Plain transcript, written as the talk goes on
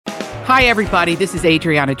Hi, everybody. This is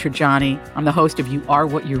Adriana Trajani. I'm the host of You Are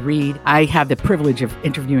What You Read. I have the privilege of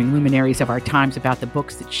interviewing luminaries of our times about the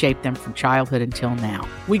books that shaped them from childhood until now.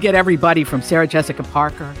 We get everybody from Sarah Jessica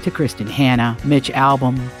Parker to Kristen Hanna, Mitch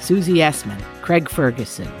Albom, Susie Essman, Craig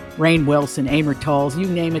Ferguson, Rainn Wilson, Amor Tolls, you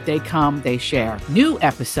name it, they come, they share. New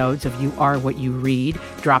episodes of You Are What You Read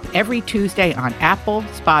drop every Tuesday on Apple,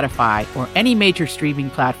 Spotify, or any major streaming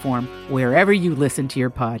platform wherever you listen to your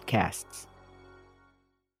podcasts.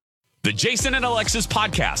 The Jason and Alexis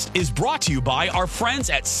podcast is brought to you by our friends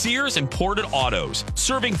at Sears Imported Autos,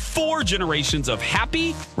 serving 4 generations of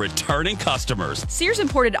happy, returning customers. Sears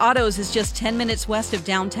Imported Autos is just 10 minutes west of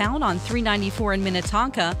downtown on 394 in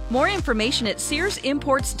Minnetonka. More information at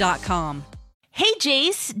SearsImports.com. Hey,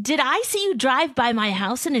 Jace, did I see you drive by my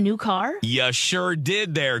house in a new car? You sure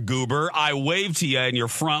did there, Goober. I waved to you in your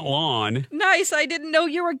front lawn. Nice. I didn't know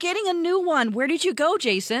you were getting a new one. Where did you go,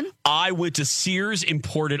 Jason? I went to Sears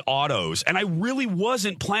Imported Autos, and I really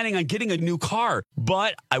wasn't planning on getting a new car.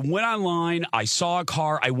 But I went online, I saw a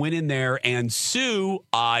car, I went in there, and Sue,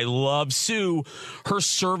 I love Sue, her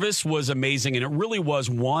service was amazing, and it really was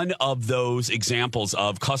one of those examples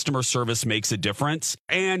of customer service makes a difference.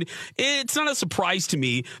 And it's not a surprise to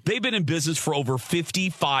me. They've been in business for over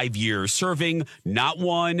 55 years, serving not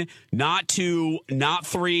 1, not 2, not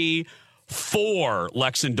 3, 4,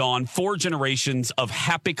 Lex and Dawn, 4 generations of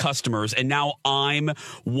happy customers, and now I'm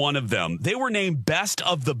one of them. They were named Best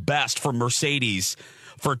of the Best for Mercedes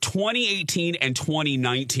for 2018 and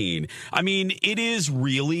 2019. I mean, it is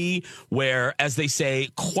really where, as they say,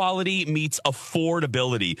 quality meets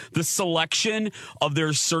affordability. The selection of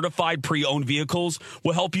their certified pre-owned vehicles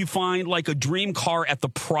will help you find like a dream car at the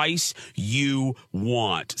price you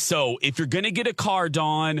want. So if you're going to get a car,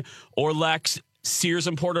 Dawn or Lex, Sears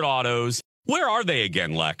Imported Autos. Where are they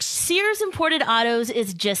again, Lex? Sears Imported Autos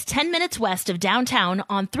is just 10 minutes west of downtown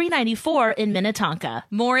on 394 in Minnetonka.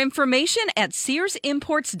 More information at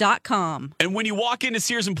SearsImports.com. And when you walk into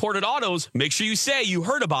Sears Imported Autos, make sure you say you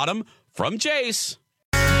heard about them from Jace.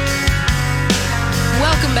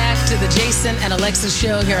 Welcome back to the Jason and Alexis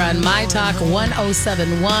show here on My Talk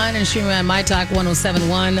 1071 and streaming on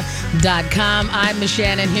MyTalk1071.com. I'm Miss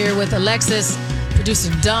Shannon here with Alexis,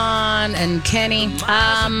 producer Dawn, and Kenny.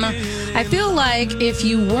 I feel like if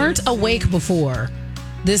you weren't awake before,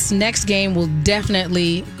 this next game will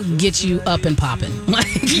definitely get you up and popping.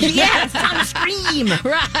 Yes, time to scream.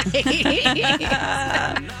 Right.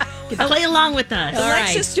 Play along with us.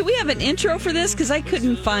 Alexis, do we have an intro for this? Because I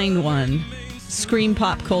couldn't find one. Scream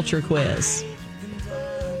pop culture quiz.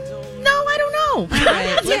 No, I don't know.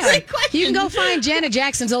 That's a great question. You can go find Janet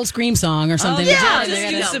Jackson's old Scream song or something. Yeah, just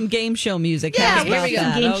do some game show music. Yeah, here we go.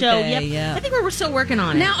 Game show. Yep. Yeah. I think we're still working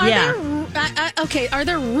on it. Now, are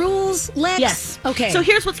there rules, Lex? Yes. Okay. So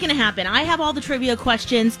here's what's going to happen. I have all the trivia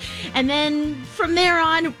questions, and then from there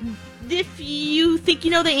on, if you think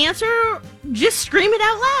you know the answer, just scream it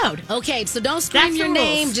out loud. Okay, so don't scream That's your the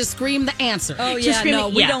name, rules. just scream the answer. Oh, Just yeah, scream no,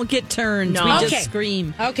 it- we yeah. don't get turns. No. We Okay. just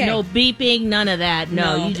scream. Okay. No beeping, none of that.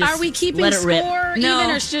 No, you just Are we keeping let it rip. score No. even,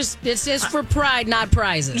 or it's just for pride, not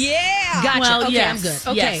prizes? Yeah. Gotcha. Well, okay, yes. I'm good.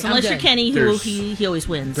 Okay, yes, I'm unless good. you're Kenny, he always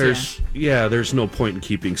wins. There's no point in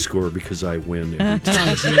keeping score because I win every time.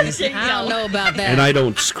 Oh, geez. I don't know about that. And I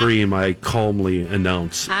don't scream, I calmly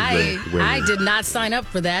announce the winner. I did not sign up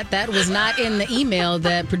for that. That was not in the email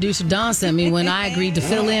that producer Don sent me when I agreed to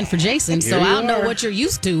fill in for Jason. So Here you I don't know are. what you're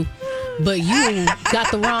used to, but you got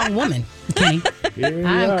the wrong woman, Kenny.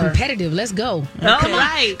 I'm competitive. Let's go. All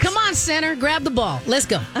right. Come on, center. Grab the ball. Let's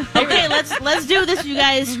go. Okay, let's do this, you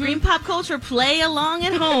guys. Scream pop culture, play along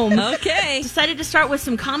at home. Okay. Decided to start with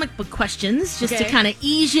some comic book questions just to Okay. kind of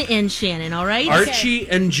ease you in, Shannon, all right? Archie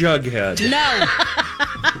and Jughead. No.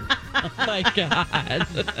 Oh, my God.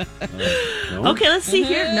 No? Okay, let's see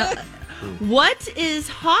here. No. What is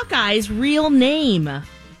Hawkeye's real name?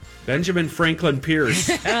 Benjamin Franklin Pierce.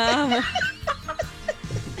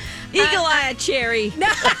 Eagle-eyed cherry.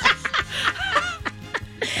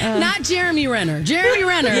 Not Jeremy Renner. Jeremy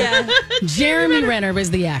Renner. Yeah. Jeremy Renner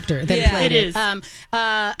was the actor that played it is. I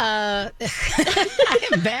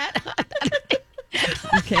am bad.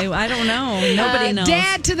 Okay, well, I don't know. Nobody knows.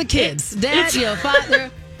 Dad to the kids. Dad,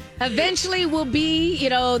 father. Eventually will be,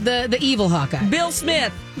 the evil Hawkeye. Bill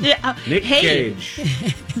Smith. Yeah, Nick hey, Cage.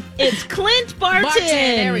 it's Clint Barton. Barton.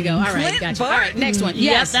 There we go. All right, Clint gotcha. All Barton. right, next one. Yes,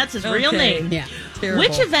 Yes. that's his real Okay. name. Yeah. Terrible.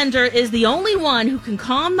 Which Avenger is the only one who can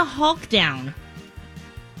calm the Hulk down?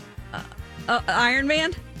 Iron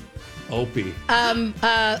Man? Opie.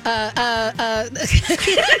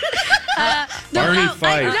 Barney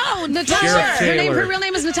Fife. No, Natasha. Sheriff Taylor. Her real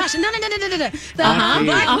name is Natasha. No.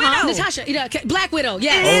 Black Widow. Natasha. Black Widow.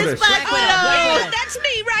 Yes. Otis. Black Widow. That's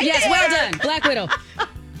me right Yes, there. well done. Black Widow.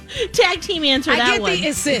 Tag team answer that I get one. the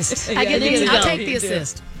assist. There you I'll go. take the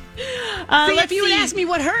assist. See, Let's if you would see. ask me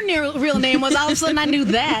what her real name was, all of a sudden I knew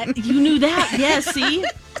that. You knew that. Yes, see?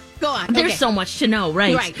 Go on. There's Okay. so much to know,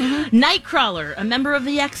 right? Right. Nightcrawler, a member of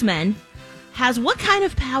the X-Men, has what kind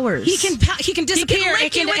of powers? He can disappear.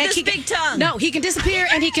 lick you with his big tongue. No, he can disappear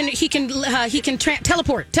and he can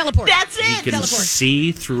teleport. Teleport. That's He it. can Teleport.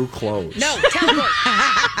 see through clothes. No, teleport.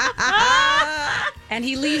 And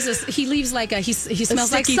he leaves like he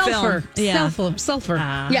smells like sticky sulfur. film. Yeah. Sulfur.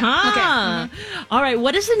 Uh-huh. Yeah. Okay. All right.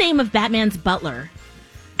 What is the name of Batman's butler?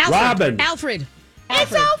 Robin. Alfred.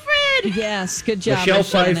 It's Alfred. Yes, good job. Michelle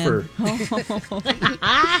Shannon. Pfeiffer.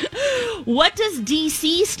 What does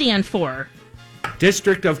DC stand for?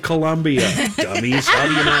 District of Columbia. Dummies. How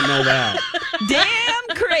do you not know that?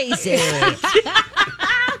 Damn crazy.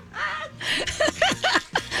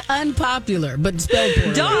 Unpopular, but spelled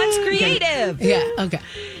poorly. Dawn's creative. Yeah. Okay.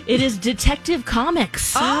 It is Detective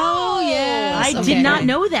Comics. Oh yes. I did not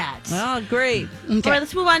know that. Oh, great. Okay. All right,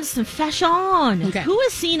 let's move on to some fashion. Okay. Who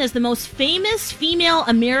is seen as the most famous female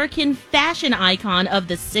American fashion icon of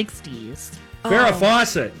the 60s? Farrah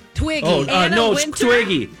Fawcett. Twiggy. Oh, Anna no, it's Wintour?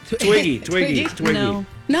 Twiggy. Twiggy. No.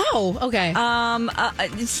 No. Okay.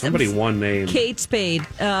 Somebody one name. Kate Spade.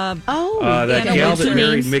 That Anna gal that Wintour.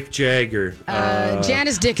 married Mick Jagger.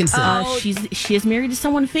 Janice Dickinson. She is married to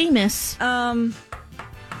someone famous.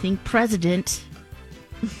 Think president.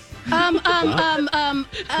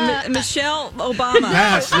 Michelle Obama.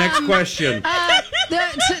 Pass. Next question.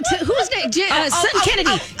 Who's name? Kennedy.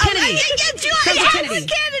 Kennedy. Kennedy.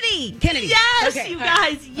 Kennedy. Kennedy. Yes, Okay, you all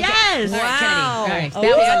right. guys. Yes. All right, Kennedy. All right. Oh,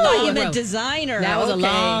 That was a I thought long you meant road. designer. That was a Okay.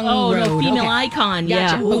 long Oh, road. no, female Okay. icon.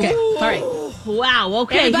 Gotcha. Yeah. Okay. Ooh. All right. Wow.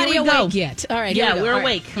 Okay. Everybody here we awake go. yet? All right. here Yeah, we go. we're All right.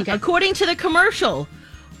 awake. Okay. According to the commercial,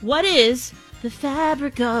 what is the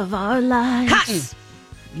fabric of our lives? Cotton.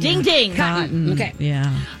 Ding ding. Cotton. Okay. Yeah.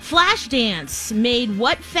 Flashdance made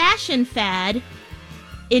what fashion fad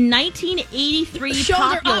in 1983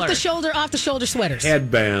 Shoulder popular? off the shoulder sweaters.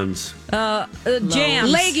 Headbands. Jams.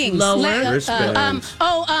 Leggings. Lower. Wristbands.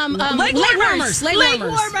 Leg warmers. Leg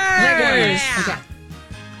warmers. Okay.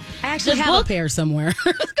 I actually The have book- a pair somewhere.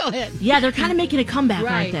 Go ahead. Yeah, they're kind of making a comeback,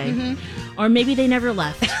 Right. aren't they? Or maybe they never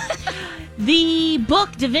left. The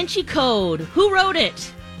book Da Vinci Code. Who wrote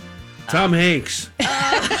it? Tom Hanks.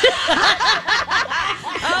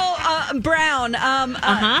 Brown.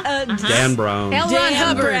 Dan Brown. L. Ron Dan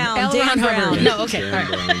Hubbard. Brown. L. Dan Ron Hubbard. Brown. No, okay. All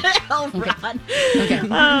Dan right. Brown. Elrond.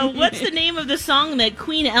 Okay. What's the name of the song that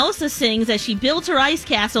Queen Elsa sings as she builds her ice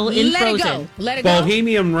castle in Let Frozen? it go. Let it go.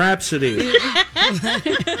 Bohemian Rhapsody.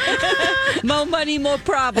 More money, more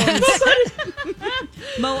problems.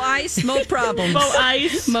 Mo ice, mo problems. Mo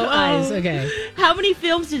Ice. Mo eyes. Oh. Okay. How many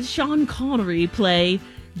films did Sean Connery play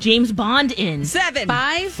James Bond in? 7.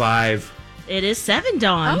 5. 5. It is 7,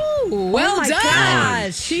 Dawn. Oh, well my done.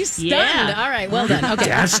 gosh. She's stunned. Yeah. All right. Well done. Okay.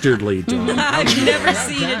 Dastardly Dawn. I've never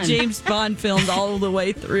seen done. a James Bond film all the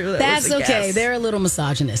way through. That That's was a okay. guess. They're a little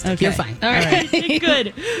misogynistic. Okay. You're fine. All right. Good.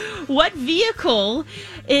 What vehicle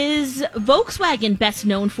is Volkswagen best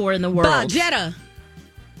known for in the world? Jetta.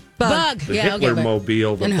 Bug. The Yeah. Okay. Hitler but-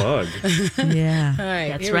 Mobile, the bug. Yeah. All right.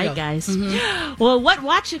 That's here we right, go. guys. Well, what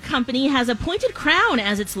watch company has a pointed crown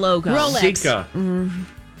as its logo? Rolex. Zika.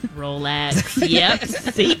 Rolex. Yep.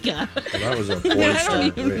 Zika. Well, that was a porn star.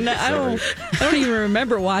 Wait, sorry. I don't even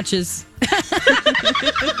remember watches.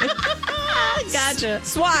 Gotcha.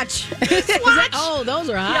 Swatch. Watch. Oh, those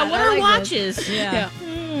are hot. Yeah, what I are like those. watches? Yeah.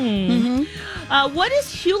 What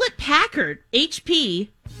is Hewlett Packard, HP,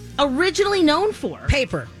 originally known for?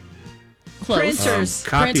 Paper. Close. Printers.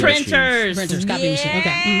 Copy Printers. Printers. Copy machine. Okay.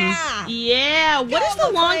 Mhm. Yeah. What is the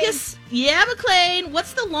longest? Yeah, McLean.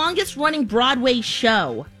 What's the longest running Broadway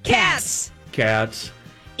show? Cats. Cats.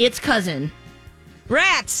 Its cousin.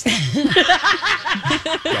 Rats.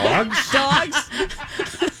 Dogs. Dogs.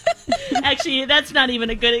 Actually, that's not even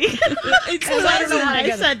a good. It's I don't know why I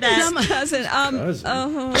said that. cousin. Cousin.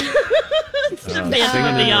 Phantom Singing of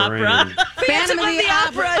in the the Opera. rain. Phantom of the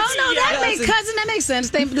Opera. Oh no, that Yeah. makes cousin. That makes sense.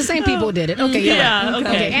 The same people did it. Okay. You're Yeah, right.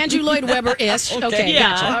 okay. Andrew Lloyd Webber ish. Okay. Yeah.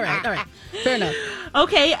 Gotcha. All right. All right. Fair enough.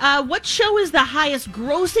 Okay. What show is the highest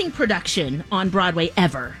grossing production on Broadway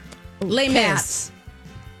ever? Les Mis.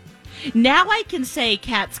 Now I can say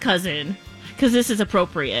Cat's cousin because this is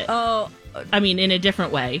appropriate. Oh, I mean, in a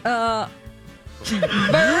different way.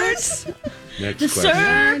 Birds. Next The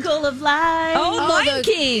question. circle of life. Oh, Lion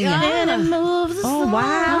King. And it moves us Oh,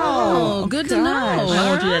 wow. Oh, good to know. gosh. I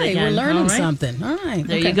won't do that All right, again. We're learning All right. something. All right.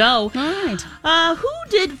 There okay. you go. All right. Who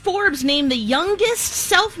did Forbes name the youngest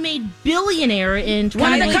self-made billionaire in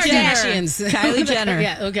One of the 2022? Kardashians. Kylie Jenner.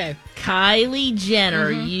 Yeah, okay. Kylie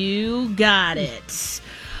Jenner. You got it.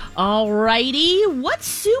 Alrighty. What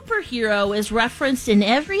superhero is referenced in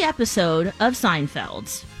every episode of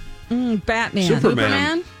Seinfeld? Batman.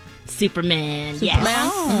 Superman. Superman. Yes.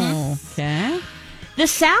 Oh, okay. The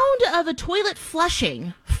sound of a toilet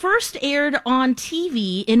flushing first aired on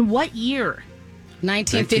TV in what year?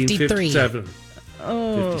 1953. 1957.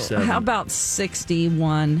 Oh, 57. how about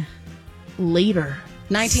 61? Later.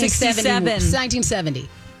 1970. 1970.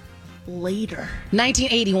 Later.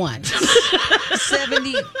 1981.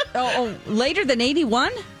 70. Later than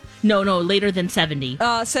 81? No, later than 70.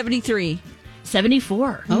 73.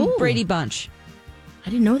 74. Oh. Brady Bunch. I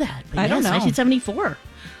didn't know that. But I don't know. 1974.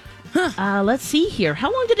 Let's see here.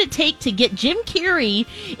 How long did it take to get Jim Carrey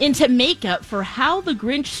into makeup for How the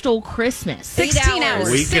Grinch Stole Christmas? 16 hours.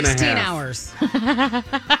 Week and a 16 half. hours.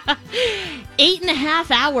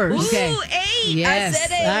 8.5 hours. Okay. Ooh, 8. Yes. I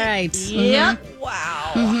said 8. All right. Yep.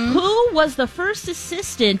 Wow. Who was the first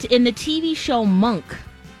assistant in the TV show Monk?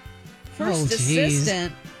 First Oh, geez.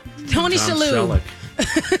 assistant. Tony Tom Shalhoub. Selleck.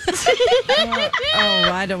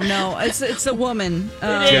 I don't know. It's a woman.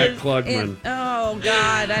 Jack Klugman. Oh,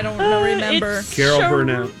 God. I don't remember. It's Carol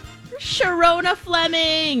Burnett. Sharona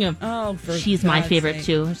Fleming. Oh, for She's my God's favorite sake.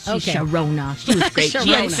 too. She's Okay. Sharona. She was great. She had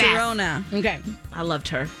Sharona. sass. Sharona. Okay. I loved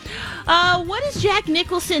her. What is Jack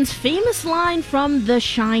Nicholson's famous line from The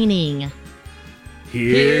Shining?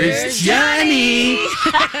 Here's Johnny.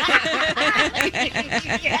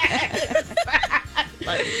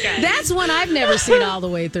 That's one I've never seen all the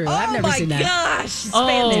way through. I've never seen that. Gosh, it's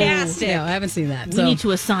Oh. fantastic. No, I haven't seen that. We So. need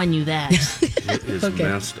to assign you that. It is Okay.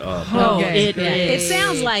 messed up. Oh, Okay. it Yeah. is. It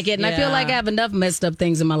sounds like it, and I feel Yeah. like I have enough messed up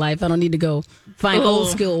things in my life. I don't need to go find old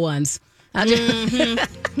school ones. I just,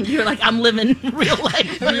 You're like, I'm living real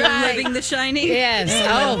life. You're living The Shining? yes.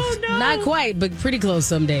 Oh, not quite, but pretty close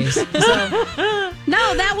some days. So,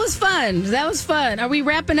 no, that was fun. That was fun. Are we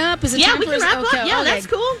wrapping up? Is it Yeah, time we for can us? wrap up. Okay, Yeah, okay. that's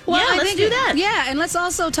cool. Well, Yeah, I let's think do that. Yeah, and let's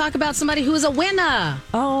also talk about somebody who is a winner.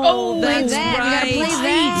 Oh, Play that's that. right. We gotta play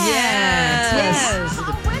that. Yes.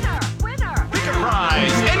 Pick a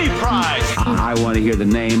prize, any prize. I want to hear the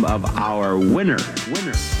name of our winner.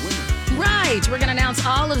 Right. We're going to announce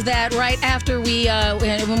all of that right after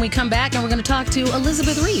when we come back, and we're going to talk to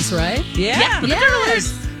Elizabeth Reese, right? Yeah.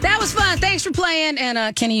 Yes. That was fun. Thanks for playing,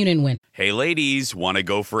 and Kenny, you didn't win. Hey, ladies, want to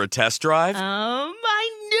go for a test drive? I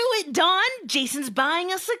knew it, Dawn. Jason's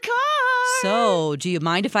buying us a car. So, do you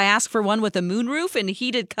mind if I ask for one with a moonroof and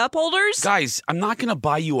heated cup holders? Guys, I'm not going to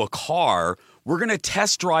buy you a car. We're going to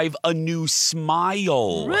test drive a new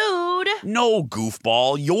Smile. Rude. No,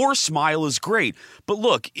 goofball. Your smile is great. But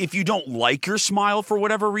look, if you don't like your smile for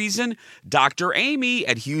whatever reason, Dr. Amy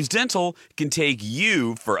at Hughes Dental can take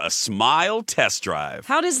you for a smile test drive.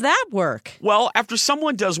 How does that work? Well, after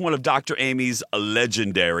someone does one of Dr. Amy's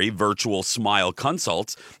legendary virtual smile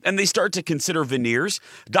consults and they start to consider veneers,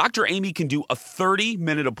 Dr. Amy can do a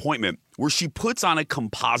 30-minute appointment where she puts on a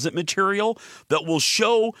composite material that will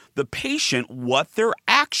show the patient what their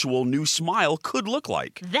actual new smile could look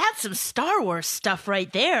like. That's some Star Wars stuff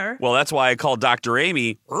right there. Well, that's why I call Dr.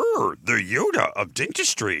 Amy the Yoda of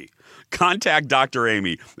dentistry. Contact Dr.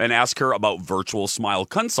 Amy and ask her about virtual smile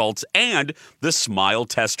consults and the smile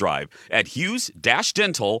test drive at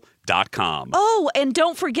hughes-dental.com. Oh, and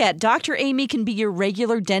don't forget, Dr. Amy can be your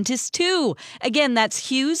regular dentist too. Again, that's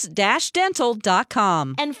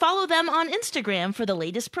hughes-dental.com. And follow them on Instagram for the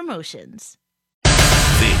latest promotions.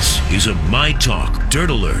 This is a My Talk Dirt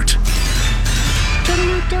Alert. We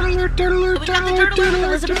got the Dirt Alert with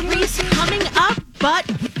Elizabeth Reese coming up, but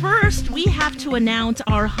first we have to announce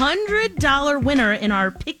our $100 winner in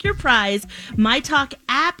our Pick Your Prize My Talk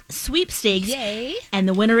app sweepstakes. Yay. And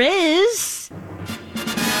the winner is...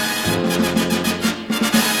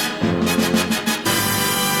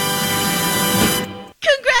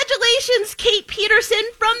 Congratulations, Kate Peterson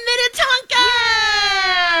from Minnetonka!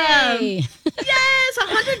 Yay. Yes,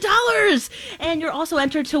 $100. And you're also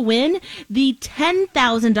entered to win the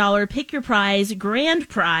 $10,000 Pick Your Prize grand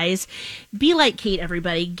prize. Be like Kate,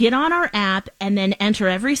 everybody. Get on our app and then enter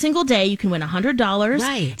every single day. You can win $100,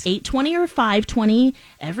 Right. $820 or $520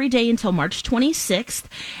 every day until March 26th.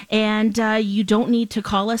 And you don't need to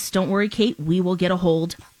call us. Don't worry, Kate. We will get a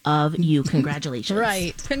hold of you. Congratulations.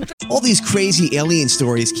 Right. All these crazy alien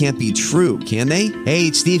stories can't be true, can they? Hey,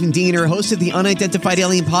 it's Stephen Diener, host of the Unidentified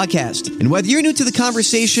Alien Podcast. And whether you're new to the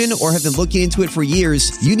conversation or have been looking into it for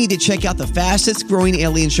years, you need to check out the fastest growing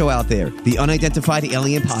alien show out there, the Unidentified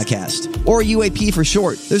Alien Podcast, or UAP for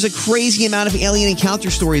short. There's a crazy amount of alien encounter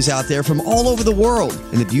stories out there from all over the world.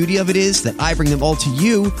 And the beauty of it is that I bring them all to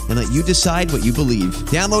you and let you decide what you believe.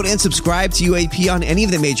 Download and subscribe to UAP on any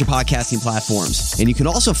of the major podcasting platforms. And you can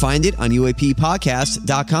also find it on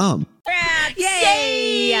UAPpodcast.com.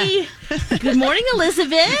 Yay! Good morning,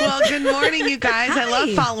 Elizabeth. Well, good morning, you guys. I love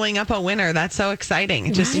following up a winner. That's so exciting.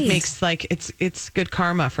 It just makes it's good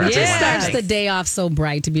karma for everyone. It starts the day off so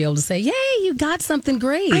bright to be able to say, "Yay, you got something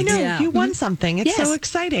great." I know you won something. It's so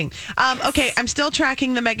exciting. Okay, I'm still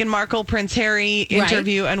tracking the Meghan Markle Prince Harry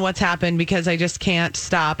interview and what's happened because I just can't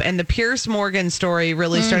stop. And the Piers Morgan story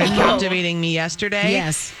really started captivating me yesterday.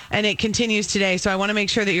 Yes, and it continues today. So I want to make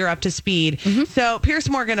sure that you're up to speed. So Piers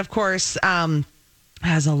Morgan, of course,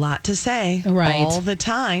 has a lot to say all the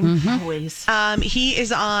time. Always. He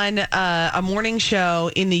is on a morning show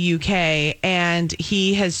in the UK, and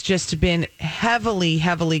he has just been heavily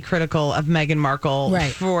critical of Meghan Markle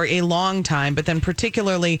for a long time, but then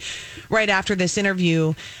particularly right after this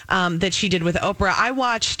interview that she did with Oprah. I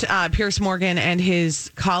watched Piers Morgan and his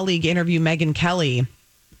colleague interview Megyn Kelly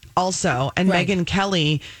also, and Megyn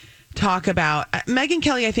Kelly talk about... Megyn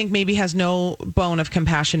Kelly, I think, maybe has no bone of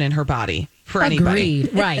compassion in her body for anybody.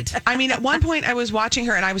 Agreed. Right. I mean, at one point I was watching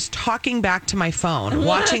her and I was talking back to my phone,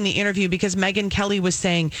 watching the interview because Megyn Kelly was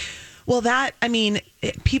saying, well,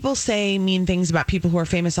 people say mean things about people who are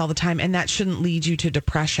famous all the time, and that shouldn't lead you to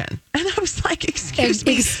depression. And I was like, excuse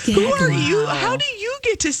me, who are you? How do you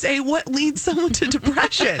get to say what leads someone to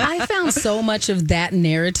depression? I found so much of that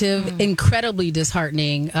narrative incredibly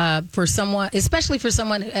disheartening for someone, especially for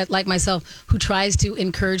someone like myself who tries to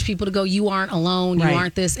encourage people to go, you aren't alone, you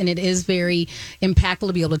aren't this. And it is very impactful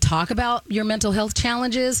to be able to talk about your mental health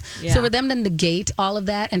challenges. Yeah. So for them to negate all of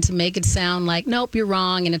that and to make it sound like, nope, you're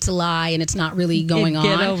wrong and it's a lie and it's not really going on.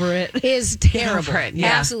 Get over it. Is terrible. Get over it. Yeah.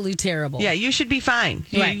 Absolutely terrible. Yeah, you should be fine.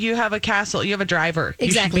 You have a castle. You have a driver.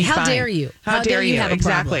 Exactly. How dare you? How dare you have a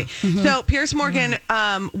exactly. Mm-hmm. So Piers Morgan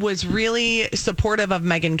was really supportive of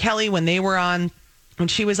Megyn Kelly when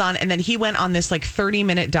she was on, and then he went on this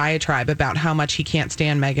 30-minute diatribe about how much he can't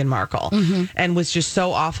stand Meghan Markle and was just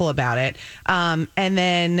so awful about it. And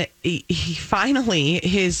then he finally,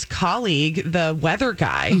 his colleague, the weather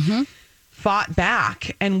guy, fought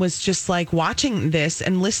back and was just like, watching this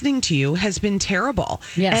and listening to you has been terrible.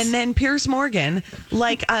 Yes. And then Piers Morgan,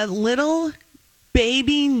 like a little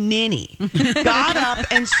baby ninny, got up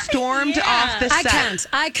and stormed off the set.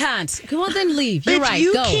 I can't. Come on, then leave. You're right. If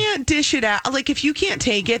you can't dish it out, if you can't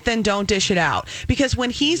take it, then don't dish it out. Because when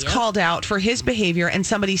he's called out for his behavior and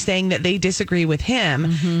somebody's saying that they disagree with him,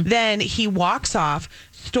 then he walks off,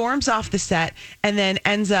 storms off the set, and then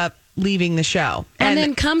ends up leaving the show. And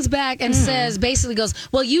then comes back and basically goes,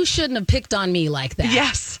 well, you shouldn't have picked on me like that.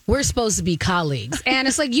 Yes. We're supposed to be colleagues. And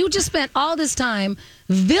it's like, you just spent all this time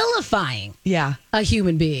vilifying a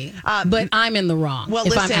human being, but I'm in the wrong. Well,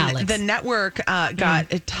 if listen, I'm Alex. The network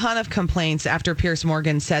got a ton of complaints after Piers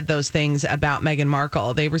Morgan said those things about Meghan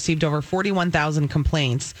Markle. They received over 41,000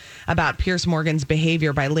 complaints about Piers Morgan's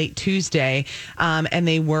behavior by late Tuesday, and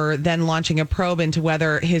they were then launching a probe into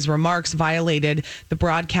whether his remarks violated the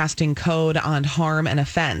Broadcasting Code on Harm and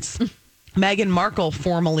Offense. Meghan Markle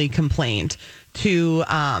formally complained to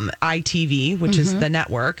ITV, which is the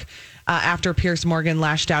network, after Piers Morgan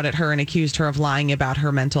lashed out at her and accused her of lying about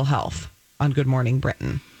her mental health on Good Morning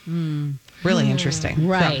Britain. Really interesting.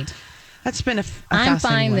 Right. So, that's been a I'm fascinating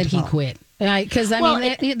fine one that to he follow. quit. Because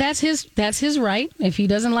that's his right. If he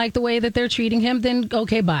doesn't like the way that they're treating him, then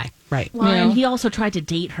okay, bye. Right. Well, and he also tried to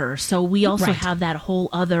date her, so we also have that whole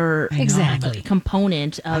other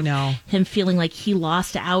component of him feeling like he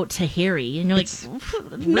lost out to Harry, and you're like,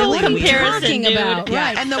 no comparison, dude. About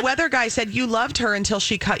right. And the weather guy said you loved her until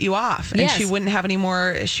she cut you off, and she wouldn't have any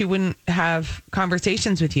more. She wouldn't have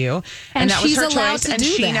conversations with you, and that was her choice. And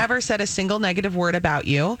she never said a single negative word about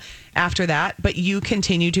you after that, but you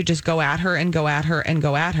continue to just go at her and go at her and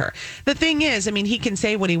go at her. The thing is, I mean, he can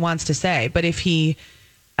say what he wants to say, but if he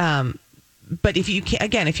but if you can,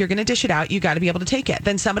 again, if you're going to dish it out, you got to be able to take it.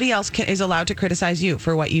 Then somebody else is allowed to criticize you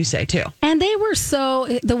for what you say too. And they were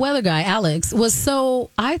the weather guy, Alex, was so,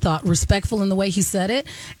 I thought, respectful in the way he said it.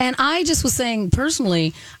 And I just was saying,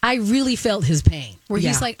 personally, I really felt his pain. where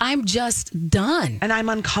he's like, I'm just done. And I'm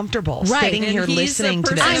uncomfortable And sitting here he's listening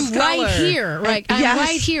to this. I'm right here. Right. I'm Yes.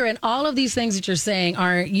 right here. And all of these things that you're saying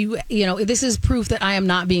are, you know, this is proof that I am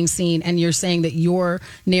not being seen. And you're saying that your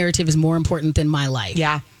narrative is more important than my life.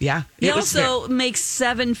 Yeah. He also makes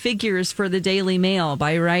 7 figures for the Daily Mail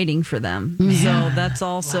by writing for them. So that's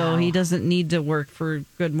also, he doesn't need to work for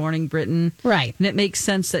Good Morning Britain. Right. And it makes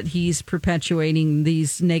sense that he's perpetuating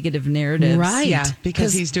these negative narratives. Right. Yeah,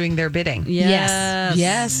 because he's doing their bidding.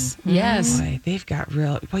 Yes. Boy, they've got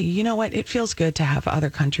real. Well, you know what? It feels good to have other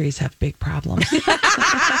countries have big problems. Yeah.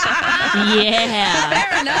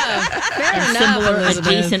 Fair enough. Fair And enough. similar Elizabeth.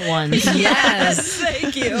 adjacent ones. Yes.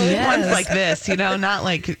 Thank you. Ones like this, not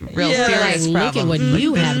like real Like, serious look problems. at what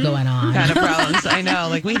you have going on. Kind of problems. I know.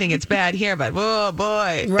 Like, we think it's bad here, but oh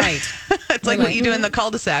boy. Right. It's like what you do in the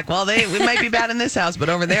cul-de-sac. Well, it might be bad in this house, but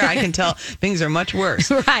over there I can tell things are much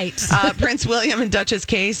worse. Right. Prince William and Duchess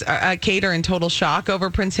Kate are in total shock over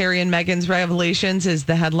Prince Harry and Meghan's revelations is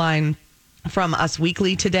the headline from Us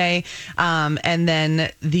Weekly today. And then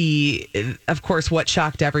of course, what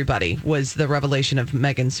shocked everybody was the revelation of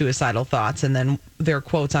Meghan's suicidal thoughts and then their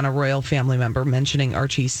quotes on a royal family member mentioning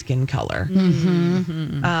Archie's skin color.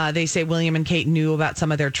 They say William and Kate knew about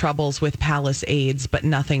some of their troubles with palace aides, but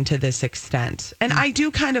nothing to this extent. And I do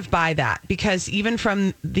kind of buy that because even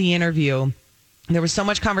from the interview, there was so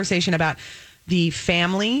much conversation about the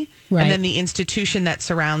family Right. and then the institution that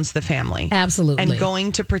surrounds the family. Absolutely. And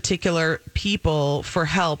going to particular people for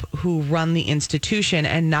help who run the institution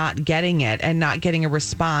and not getting it and not getting a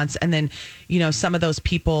response. And then, some of those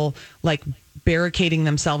people like barricading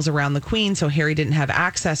themselves around the Queen so Harry didn't have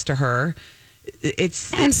access to her.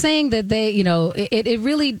 And saying that they, it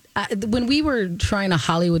really, when we were trying to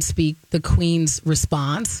Hollywood speak the Queen's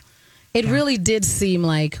response, it really did seem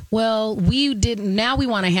like, well, now we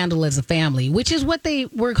want to handle it as a family, which is what they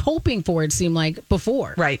were hoping for, it seemed like,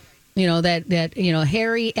 before. Right. That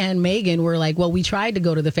Harry and Meghan were like, well, we tried to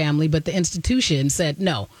go to the family, but the institution said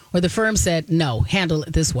no, or the firm said no, handle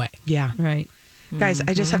it this way. Yeah. Right. Guys,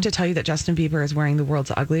 I just have to tell you that Justin Bieber is wearing the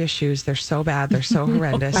world's ugliest shoes. They're so bad. They're so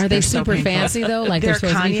horrendous. Are they They're so super painful. fancy, though? Like they're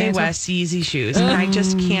supposed to be Kanye fancy? West Yeezy shoes. And I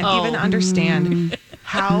just can't even understand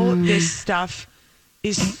how this stuff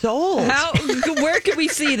is sold. Where can we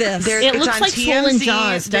see this? It looks on like Swollen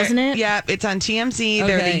Jaws, doesn't it? Yeah, it's on TMZ. Okay.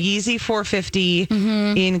 They're the Yeezy 450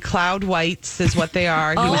 in cloud whites is what they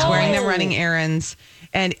are. He was wearing them running errands.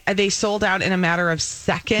 And they sold out in a matter of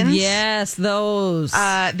seconds. Yes, those.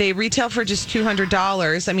 They retail for just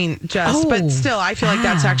 $200. I mean, but still, I feel like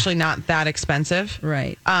that's actually not that expensive.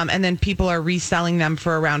 Right. And then people are reselling them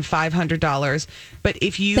for around $500. But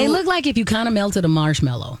they look like if you kind of melted a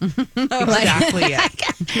marshmallow. Exactly.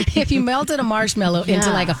 If you melted a marshmallow into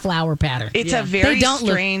like a flower pattern. It's a very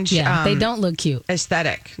strange. They don't look cute.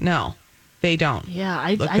 Aesthetic. No. They don't. Yeah,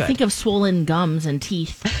 I think of swollen gums and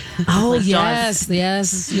teeth. Oh, Like yes.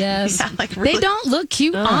 Yeah, like really. They don't look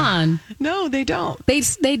cute on. No, they don't. They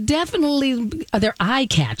definitely, they're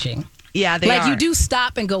eye-catching. Yeah, they are. You do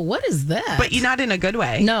stop and go, what is that? But you're not in a good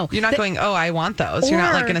way. No. You're not going, oh, I want those. You're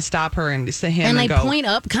not like going to stop her and say him and they go. point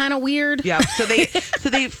up kind of weird. Yeah, so they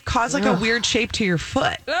cause like a weird shape to your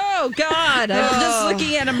foot. Oh, God. I'm just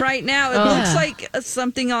looking at them right now. It looks like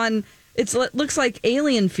something on... It looks like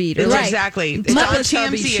alien feet. Exactly. It's on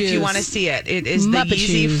TMZ if you want to shoes. see it. It is Muppet the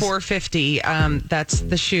Yeezy shoes. 450. That's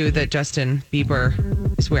the shoe that Justin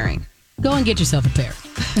Bieber is wearing. Go and get yourself a pair.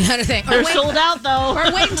 They're sold out, though.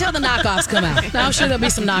 Or wait until the knockoffs come out. I'm sure there'll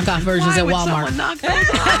be some knockoff versions at Walmart.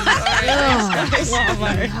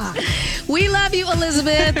 We love you,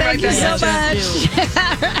 Elizabeth. Thank you so much.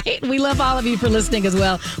 All right. We love all of you for listening as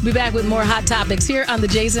well. We'll be back with more hot topics here on the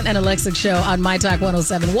Jason and Alexa Show on My Talk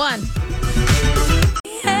 107.1.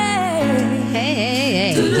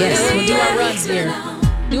 Hey. Yes, we'll do our runs here.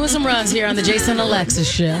 Doing some runs here on the Jason and Alexa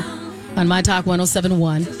Show on My Talk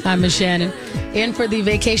 107.1. I'm Miss Shannon. In for the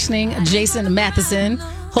vacationing Jason Matheson.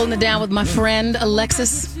 Holding it down with my friend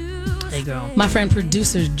Alexis. Hey, girl. My friend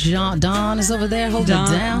producer Don is over there holding it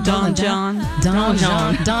down. Don John.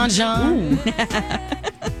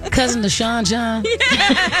 Cousin to Sean John.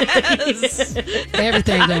 Yes.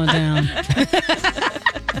 Everything going down.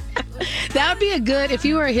 That would be if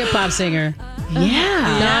you were a hip hop singer.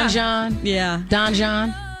 Yeah. Don John. Yeah. Don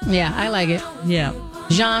John. Yeah, I like it. Yeah.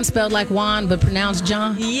 Jean spelled like Juan, but pronounced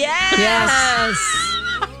John. Yes.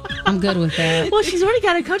 I'm good with that. Well, she's already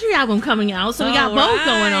got a country album coming out, so we got both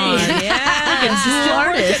going on. Yeah, dual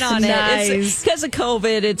artist. on Nice. it. Because of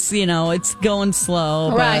COVID, it's going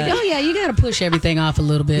slow. Right. but- Oh, yeah, you got to push everything off a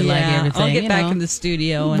little bit, like everything. I'll get you back know. in the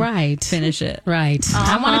studio and finish it. Right.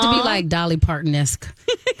 I want it to be like Dolly Parton-esque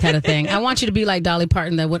kind of thing. I want you to be like Dolly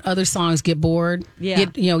Parton, that when other songs get bored, you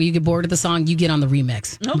get bored of the song, you get on the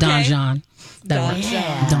remix. Okay. Don Juan. Don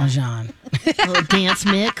Juan. Don Juan. A little dance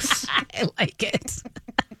mix. I like it.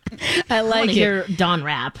 I I like want to it. hear Don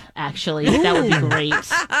rap, actually. That would be great.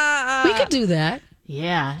 We could do that.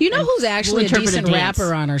 Yeah. You know And who's we'll actually a interpret decent dance.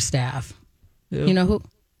 rapper on our staff? You know who?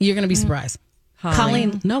 You're going to be surprised.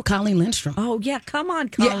 Colleen Lindstrom. Oh, yeah. Come on,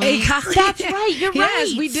 Colleen. That's right. You're right.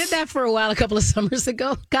 Yes, we did that for a while a couple of summers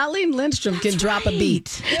ago. Colleen Lindstrom can drop a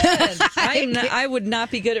beat. I would not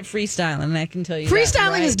be good at freestyling, I can tell you.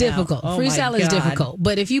 Freestyling that is right now. difficult. Oh, my Freestyle is God. difficult.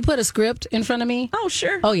 But if you put a script in front of me, Oh,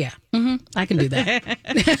 sure. oh yeah, I can do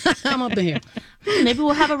that. I'm up in here. Maybe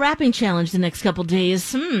we'll have a rapping challenge the next couple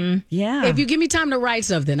days. Yeah. If you give me time to write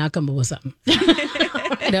something, I'll come up with something.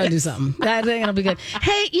 I'll do something. I think it'll be good.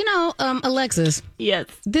 Hey, Alexis. Yes.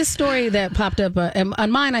 This story that popped up on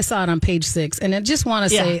mine, I saw it on page 6, and I just want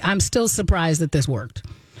to say I'm still surprised that this worked.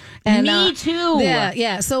 And, Me too.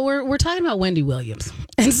 Yeah. So we're talking about Wendy Williams,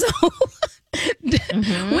 and so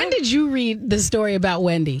when did you read the story about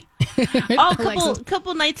Wendy? Oh, a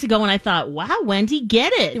couple nights ago, and I thought, wow, Wendy,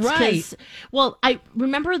 get it. Right. 'Cause, well, I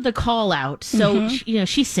remember the call out. So,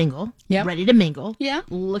 she's single, Yep. ready to mingle, Yeah.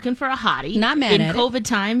 looking for a hottie. Not mad In at it. COVID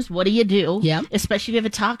times, what do you do? Yep. Especially if you have a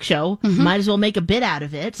talk show, might as well make a bit out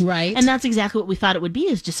of it. Right. And that's exactly what we thought it would be,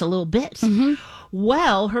 is just a little bit.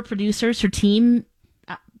 Well, her producers, her team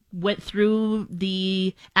went through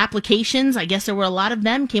the applications. I guess there were a lot of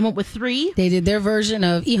them, came up with 3. They did their version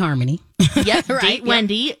of eHarmony. Yep, Right, date yep.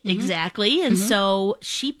 Wendy, exactly. And so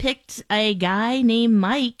she picked a guy named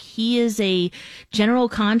Mike. He is a general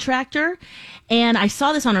contractor. And I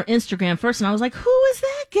saw this on her Instagram first, and I was like, who is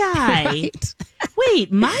that guy? Right.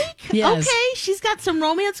 Wait, Mike? Yes. Okay, she's got some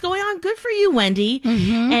romance going on. Good for you, Wendy.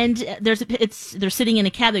 And they're sitting in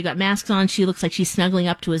a cab. They've got masks on. She looks like she's snuggling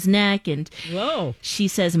up to his neck. And Whoa. she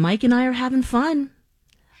says, Mike and I are having fun.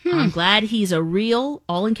 I'm glad he's a real,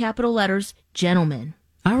 all in capital letters, gentleman.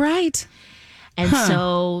 All right. And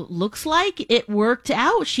so looks like it worked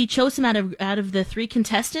out. She chose him out of the 3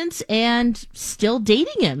 contestants and still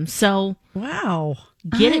dating him. So Wow.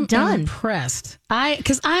 get I'm it done. Impressed.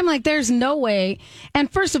 Because I'm like, there's no way. And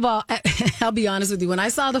first of all, I'll be honest with you. When I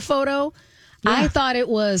saw the photo, I thought it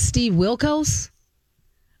was Steve Wilkos.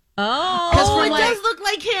 Oh, it like- does look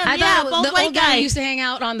like him. I Yeah, thought both the white old guy who guys. used to hang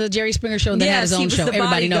out on the Jerry Springer show and then had Yes, his he own was show. the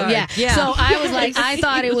Everybody knows. bodyguard. Yeah. Yeah. So I was like, I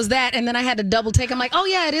thought it was that. And then I had to double take. I'm like, oh,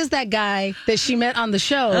 yeah, it is that guy that she met on the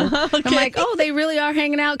show. I'm like, oh, they really are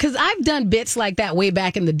hanging out. Because I've done bits like that way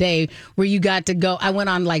back in the day where you got to go. I went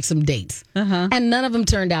on like some dates and none of them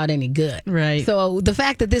turned out any good. Right. So the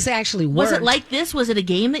fact that this actually worked. Was it like this? Was it a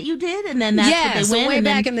game that you did? And then that's yeah, what so they win? way and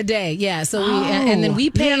then- back in the day. Yeah. So we, and then we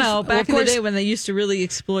paid. Back of in the course- day when they used to really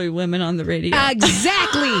exploit women on the radio.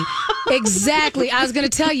 Exactly. I was going to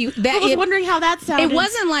tell you that I was wondering how that sounded. It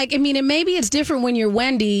wasn't like, maybe it's different when you're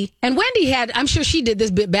Wendy. And Wendy I'm sure she did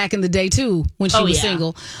this bit back in the day too when she was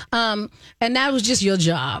single. And that was just your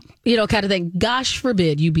job, kind of thing. Gosh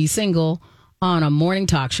forbid you be single on a morning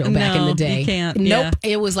talk show back in the day. You can't. Nope.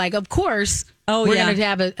 Yeah. It was like, of course, Oh, we're yeah. going to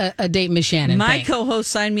have a date Miss Shannon. My thing. co-host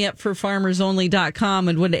signed me up for farmersonly.com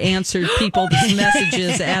and would answer people's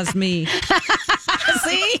messages as me.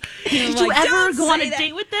 See? Did you ever go on a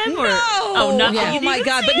date with them? Or? No. Oh, nothing. Oh, You my didn't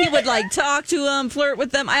God. say But he it? would talk to them, flirt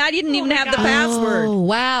with them. I didn't even have the password. Oh,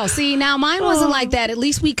 wow. See, now mine wasn't like that. At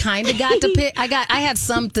least we kind of got to pick. I had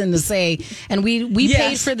something to say, and we Yes.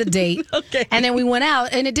 paid for the date. Okay. And then we went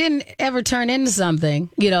out, and it didn't ever turn into something,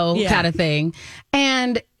 kind of thing.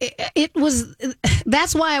 And it was,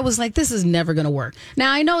 that's why I was like, this is never going to work.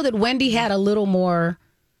 Now, I know that Wendy had a little more.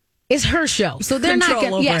 It's her show, so they're not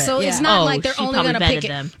Control going. Yeah, over it, so yeah. it's not Oh, like they're she only probably going to pick vetted it.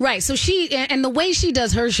 them. Right. So she and the way she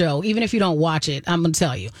does her show, even if you don't watch it, I'm going to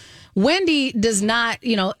tell you, Wendy does not.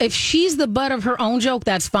 If she's the butt of her own joke,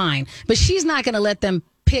 that's fine, but she's not going to let them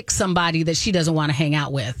pick somebody that she doesn't want to hang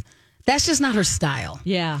out with. That's just not her style.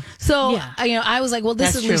 Yeah. So, Yeah. I was like, well,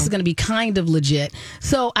 this That's at least true. is going to be kind of legit.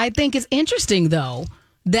 So I think it's interesting, though,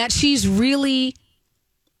 that she's really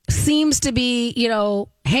seems to be,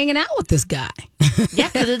 hanging out with this guy. Yeah,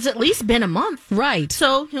 because it's at least been a month. Right.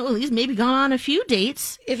 So, at least maybe gone on a few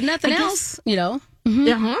dates. If nothing I else,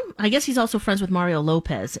 I guess he's also friends with Mario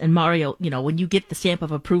Lopez. And Mario, when you get the stamp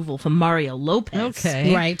of approval from Mario Lopez.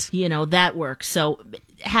 Okay. Right. That works. So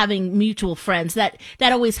having mutual friends, that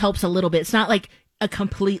always helps a little bit. It's not like a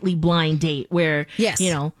completely blind date where, Yes.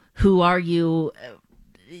 who are you?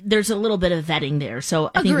 There's a little bit of vetting there. So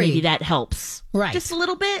I think maybe that helps. Right. Just a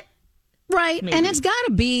little bit. Right. Maybe. And it's got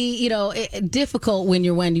to be, difficult when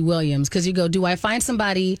you're Wendy Williams because you go, do I find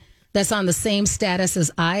somebody that's on the same status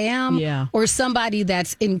as I am? Yeah. Or somebody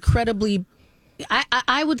that's incredibly...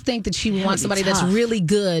 I would think that she would want somebody tough. that's really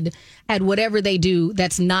good at whatever they do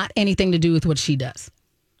that's not anything to do with what she does.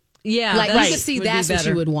 Yeah, Like, you could see that's what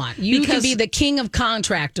you would want. You can be the king of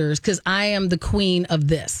contractors because I am the queen of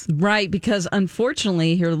this. Right, because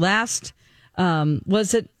unfortunately, her last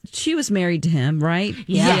she was married to him, right?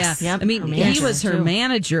 Yes. Yeah. Yep. I mean, he was her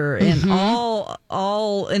manager and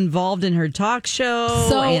all involved in her talk show.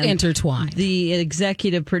 So and intertwined. The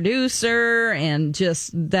executive producer, and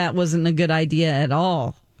just that wasn't a good idea at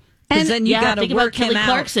all. Because then you got to think work about him Kelly out.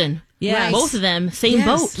 Clarkson. Yeah, Right. Both of them, same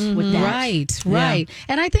boat with that. Right.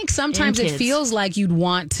 And I think sometimes And it kids. feels like you'd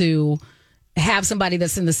want to have somebody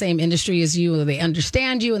that's in the same industry as you, or they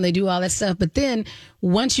understand you and they do all that stuff. But then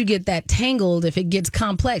once you get that tangled, if it gets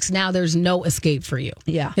complex, now there's no escape for you.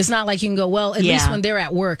 Yeah. It's not like you can go, well, at least when they're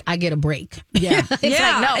at work, I get a break. Yeah. It's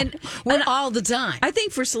Yeah. like, no, And we're all the time. I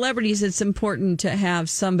think for celebrities, it's important to have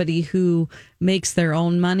somebody who makes their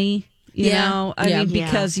own money. You know, I mean,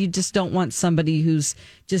 because you just don't want somebody who's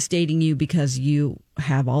just dating you because you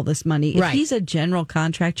have all this money. If he's a general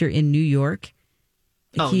contractor in New York,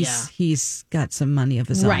 he's got some money of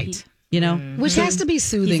his own. Right. You know? Which has to be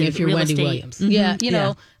soothing He's in if you're real Wendy estate. Williams. Yeah. You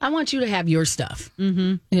know, I want you to have your stuff.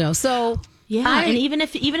 Mm-hmm. So. Yeah, and even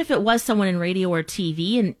if it was someone in radio or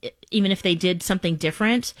TV, and even if they did something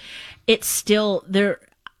different, it's still there.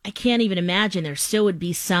 I can't even imagine there still would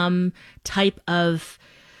be some type of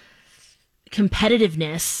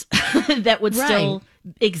competitiveness that would still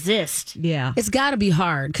exist. Yeah. It's got to be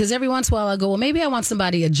hard because every once in a while I go, well, maybe I want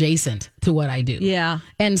somebody adjacent to what I do. Yeah.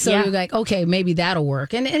 And so you're like, okay, maybe that'll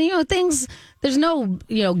work. And things, there's no,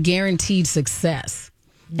 guaranteed success.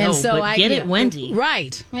 No, and so but get it, Wendy.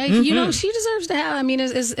 Right. Like, she deserves to have, I mean,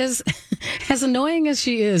 as annoying as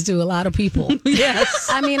she is to a lot of people. Yes.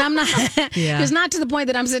 I mean, I'm not, it's not to the point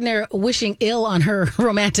that I'm sitting there wishing ill on her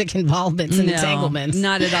romantic involvements and entanglements.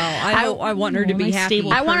 Not at all. I want her to be happy.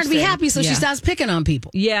 I want her to be happy so she stops picking on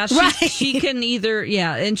people. Yeah, she can either,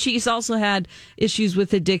 and she's also had issues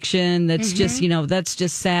with addiction. That's just, that's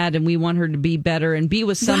just sad. And we want her to be better and be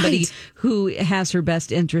with somebody who has her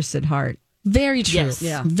best interests at heart. Very true. Yes.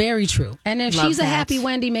 Yeah. Very true. And if Love she's a that. happy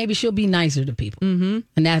Wendy, maybe she'll be nicer to people. Mm-hmm.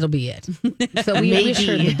 And that'll be it. So we wish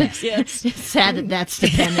her the best. Yes. It's sad that that's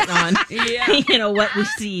dependent on what we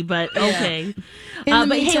see, but okay. In the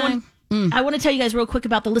but hey, meantime, I want to tell you guys real quick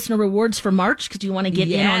about the listener rewards for March because you want to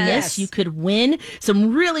get in on this. Yes. You could win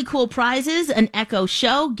some really cool prizes, an Echo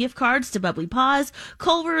Show, gift cards to Bubbly Paws,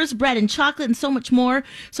 Culver's, bread and chocolate, and so much more.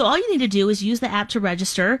 So all you need to do is use the app to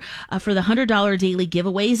register for the $100 daily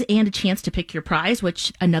giveaways and a chance to pick your prize,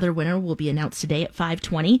 which another winner will be announced today at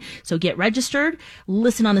 5:20. So get registered,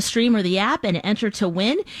 listen on the stream or the app, and enter to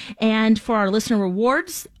win. And for our listener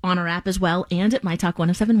rewards on our app as well and at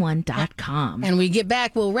mytalk1071.com. and we get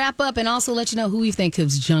back, we'll wrap up and also let you know who we think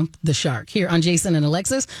has jumped the shark here on Jason and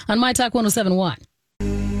Alexis on My Talk 1071.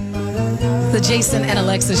 The Jason and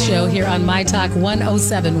Alexis show here on My Talk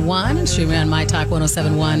 1071 and streaming on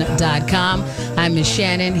mytalk1071.com. I'm Miss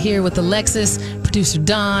Shannon here with Alexis, producer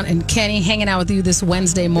Don, and Kenny hanging out with you this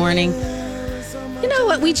Wednesday morning. You know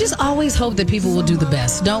what? We just always hope that people will do the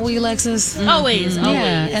best, don't we, Alexis? Always.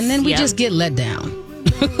 Yeah, and then we Yep. just get let down.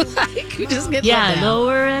 We just get let down.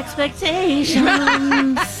 Lower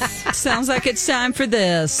expectations. Sounds like it's time for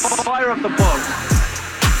this. Fire up the boat.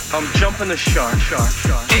 I'm jumping the shark. It's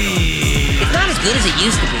not as good as it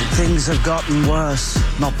used to be. Things have gotten worse,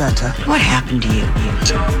 not better. What happened to you?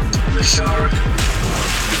 Jump the shark.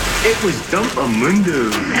 It was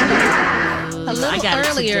Dumpamundo. A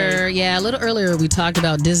little earlier we talked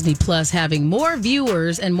about Disney Plus having more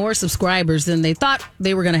viewers and more subscribers than they thought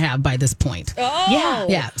they were going to have by this point. Oh.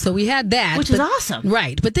 Yeah, so we had that. Which is awesome.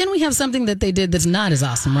 Right, but then we have something that they did that's not as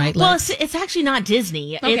awesome, right? Well, Lex? it's actually not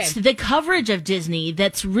Disney. Okay. It's the coverage of Disney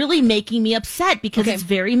that's really making me upset because it's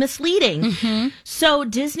very misleading. Mm-hmm. So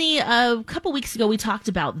Disney, a couple weeks ago, we talked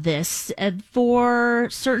about this. For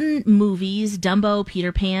certain movies, Dumbo,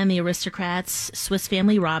 Peter Pan, The Aristocrats, Swiss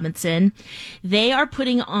Family Robinson, they are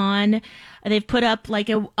they've put up like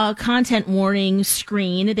a content warning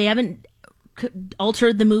screen. They haven't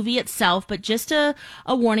altered the movie itself, but just a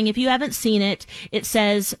warning, if you haven't seen it, it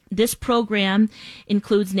says this program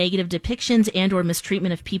includes negative depictions and or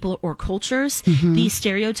mistreatment of people or cultures. These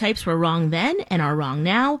stereotypes were wrong then and are wrong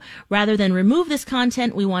now. Rather than remove this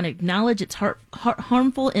content, we want to acknowledge its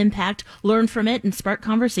harmful impact, learn from it, and spark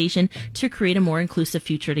conversation to create a more inclusive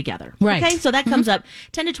future together. Right. Okay, so that comes up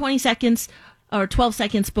 10 to 20 seconds or 12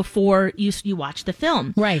 seconds before you watch the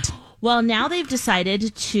film. Right. Well, now they've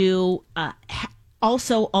decided to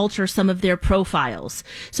also alter some of their profiles.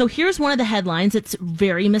 So here's one of the headlines. It's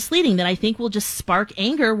very misleading that I think will just spark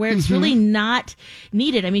anger where it's really not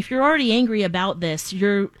needed. I mean, if you're already angry about this,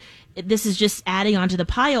 this is just adding onto the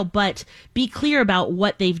pile, but be clear about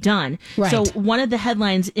what they've done. Right. So one of the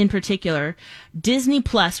headlines in particular, Disney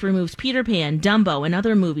Plus removes Peter Pan, Dumbo, and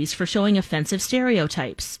other movies for showing offensive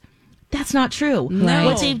stereotypes. That's not true. Right.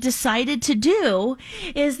 What they've decided to do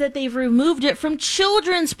is that they've removed it from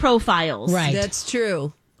children's profiles. Right. That's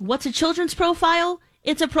true. What's a children's profile?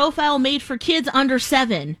 It's a profile made for kids under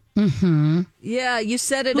 7. Yeah, you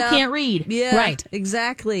set it Who up. can't read. Yeah, Right.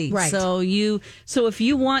 Exactly. Right. So if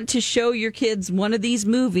you want to show your kids one of these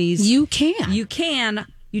movies, You can. You can.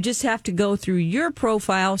 You just have to go through your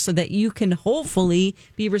profile so that you can hopefully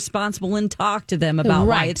be responsible and talk to them about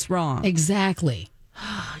why it's wrong. Exactly.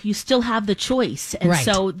 You still have the choice. And Right.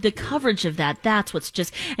 so the coverage of that's what's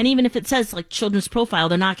just, and even if it says like children's profile,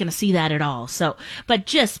 they're not going to see that at all. So, but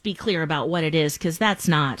just be clear about what it is, because that's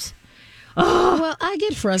not. Well, I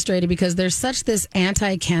get frustrated because there's such this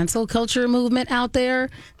anti-cancel culture movement out there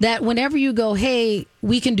that whenever you go, hey,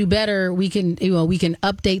 we can do better, we can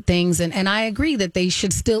update things, and I agree that they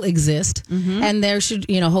should still exist, and there should,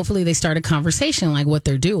 hopefully they start a conversation like what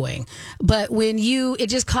they're doing. But when it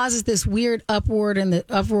just causes this weird uproar and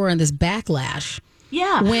this backlash.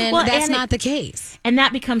 Yeah. When that's not the case. And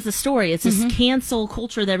that becomes the story. It's this cancel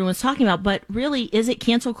culture that everyone's talking about. But really, is it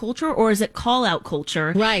cancel culture or is it call out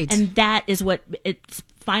culture? Right. And that is what it's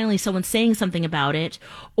finally someone's saying something about it,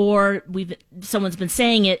 or someone's been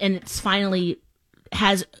saying it and it's finally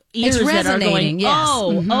has ears that are going, yes.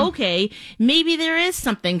 Okay, maybe there is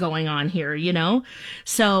something going on here,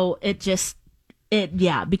 So it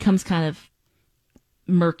becomes kind of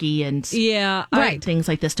murky, and things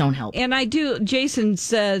like this don't help. And Jason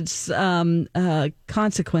says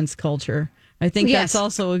consequence culture. I think that's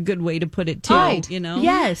also a good way to put it too. Right.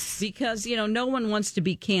 Yes, because no one wants to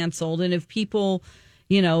be canceled, and if people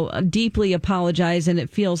deeply apologize and it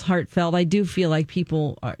feels heartfelt, I do feel like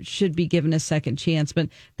people should be given a second chance. But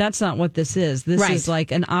that's not what this is. This is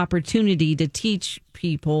like an opportunity to teach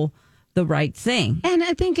people the right thing. And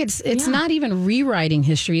I think it's not even rewriting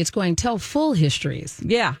history. It's going to tell full histories.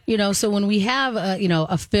 Yeah. So when we have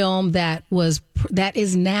a film that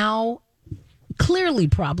is now clearly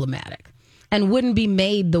problematic and wouldn't be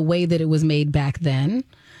made the way that it was made back then,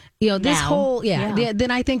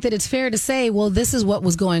 then I think that it's fair to say, well, this is what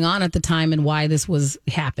was going on at the time and why this was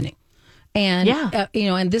happening. And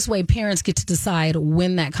and this way parents get to decide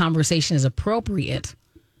when that conversation is appropriate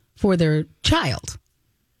for their child.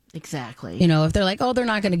 Exactly. If they're like, oh, they're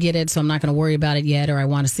not going to get it, so I'm not going to worry about it yet, or I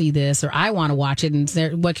want to see this, or I want to watch it,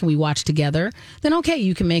 and what can we watch together? Then okay,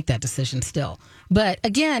 you can make that decision still. But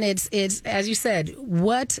again, it's as you said,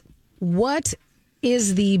 what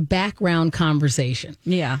is the background conversation?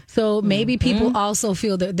 Yeah. So maybe people also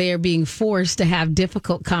feel that they are being forced to have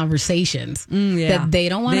difficult conversations that they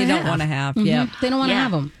don't want to have. They don't want to have. Yeah. They don't want to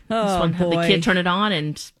have them. Oh, boy. Have the kid turn it on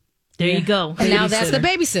and. There you go. And now that's the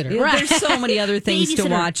babysitter. Right. There's so many other things to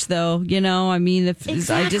watch, though. I mean,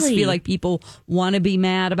 I just feel like people want to be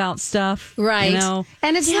mad about stuff. Right.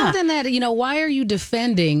 And it's something that, why are you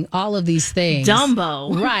defending all of these things?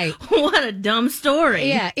 Dumbo. Right. What a dumb story.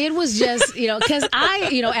 Yeah. It was just, because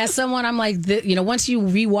I, as someone, I'm like, once you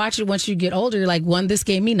rewatch it, once you get older, you're like, this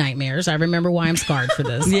gave me nightmares. I remember why I'm scarred for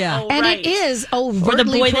this. Yeah. And it is overtly or the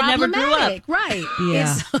boy that never problematic. grew up. Right.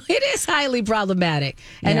 Yeah. It is highly problematic.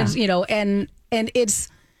 And it's, and it's,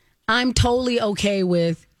 I'm totally okay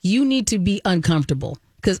with, you need to be uncomfortable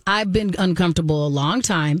because I've been uncomfortable a long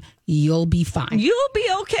time. You'll be fine. You'll be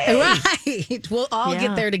okay. Right. We'll all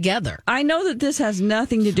get there together. I know that this has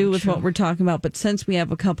nothing to do with what we're talking about, but since we have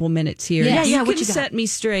a couple minutes here, you can set me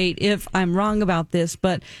straight if I'm wrong about this,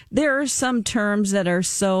 but there are some terms that are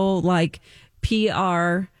so like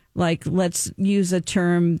PR, like let's use a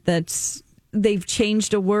term they've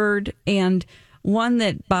changed a word, and one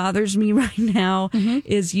that bothers me right now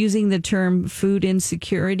is using the term food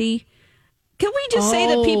insecurity. Can we just say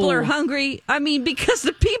that people are hungry? I mean, because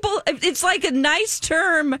the people, it's like a nice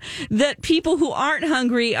term that people who aren't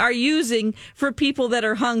hungry are using for people that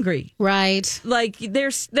are hungry. Right. Like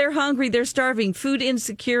they're hungry, they're starving, food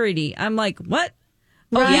insecurity. I'm like, what?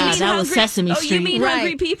 Right. Oh, yeah, that was Sesame Street. Oh, you mean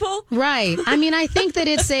hungry people? Right. I mean, I think that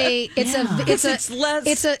it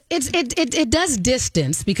does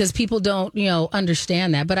distance because people don't,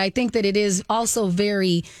 understand that. But I think that it is also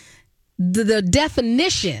very, the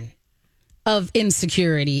definition of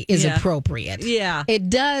insecurity is appropriate. Yeah. It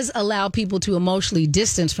does allow people to emotionally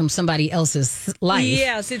distance from somebody else's life.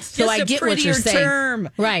 Yes, it's just so I get what you're saying. Term.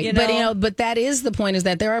 Right. But that is the point, is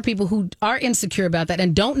that there are people who are insecure about that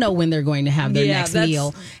and don't know when they're going to have their next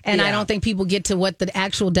meal. And I don't think people get to what the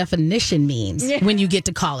actual definition means when you get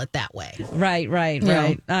to call it that way. Right.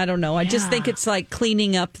 I don't know. I just think it's like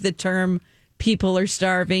cleaning up the term. People are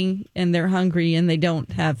starving and they're hungry and they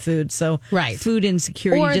don't have food. So food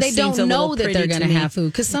insecurity, or just they don't know that they're going to have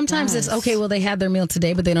food, because sometimes it's okay. Well, they had their meal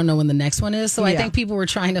today, but they don't know when the next one is. So I think people were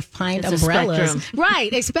trying to find umbrellas,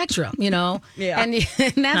 a spectrum, Yeah, and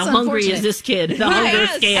that's how hungry is this kid? The hunger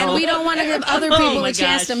scale, and we don't want to give other people a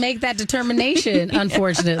chance to make that determination.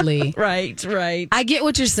 Unfortunately, right. I get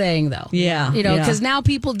what you're saying, though. Yeah, because now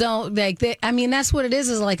people don't like. That's what it is.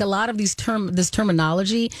 Is like a lot of this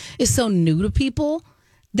terminology is so new to people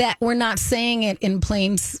that we're not saying it in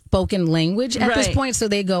plain spoken language at this point, so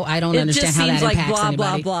they go, I don't understand how that impacts blah,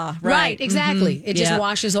 anybody. Blah, right, exactly. It just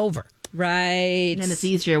washes over. Right. And it's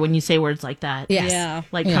easier when you say words like that. Yes. Yeah.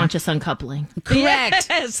 Like conscious uncoupling. Correct.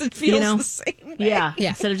 Yes, it feels the same way. Yeah.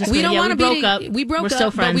 Instead of just we don't want to broke up. We broke We're up,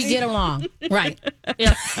 still friends. but we get along. Right.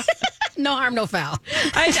 Yeah. No harm, no foul.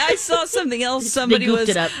 I saw something else. Somebody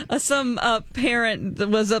some parent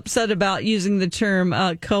was upset about using the term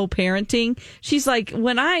co-parenting. She's like,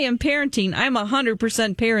 when I am parenting, I'm 100%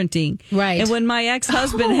 parenting. Right. And when my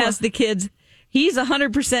ex-husband has the kids, he's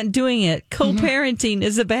 100% doing it. Co-parenting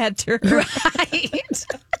is a bad term. Right.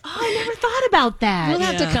 I never thought about that. We'll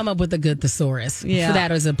have to come up with a good thesaurus for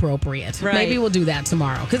that is appropriate. Right. Maybe we'll do that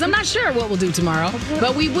tomorrow, because I'm not sure what we'll do tomorrow,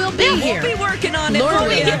 but we will be here. We'll be working on it. Lord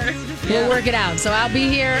willing. We'll work it out. So I'll be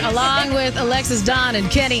here along with Alexis, Don, and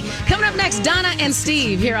Kenny. Coming up next, Donna and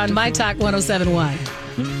Steve here on My Talk 107.1.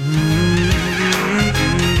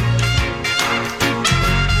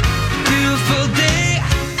 Beautiful day.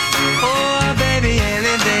 Oh, baby,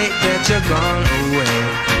 any day that you're gone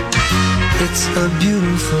away. It's a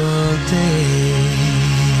beautiful day.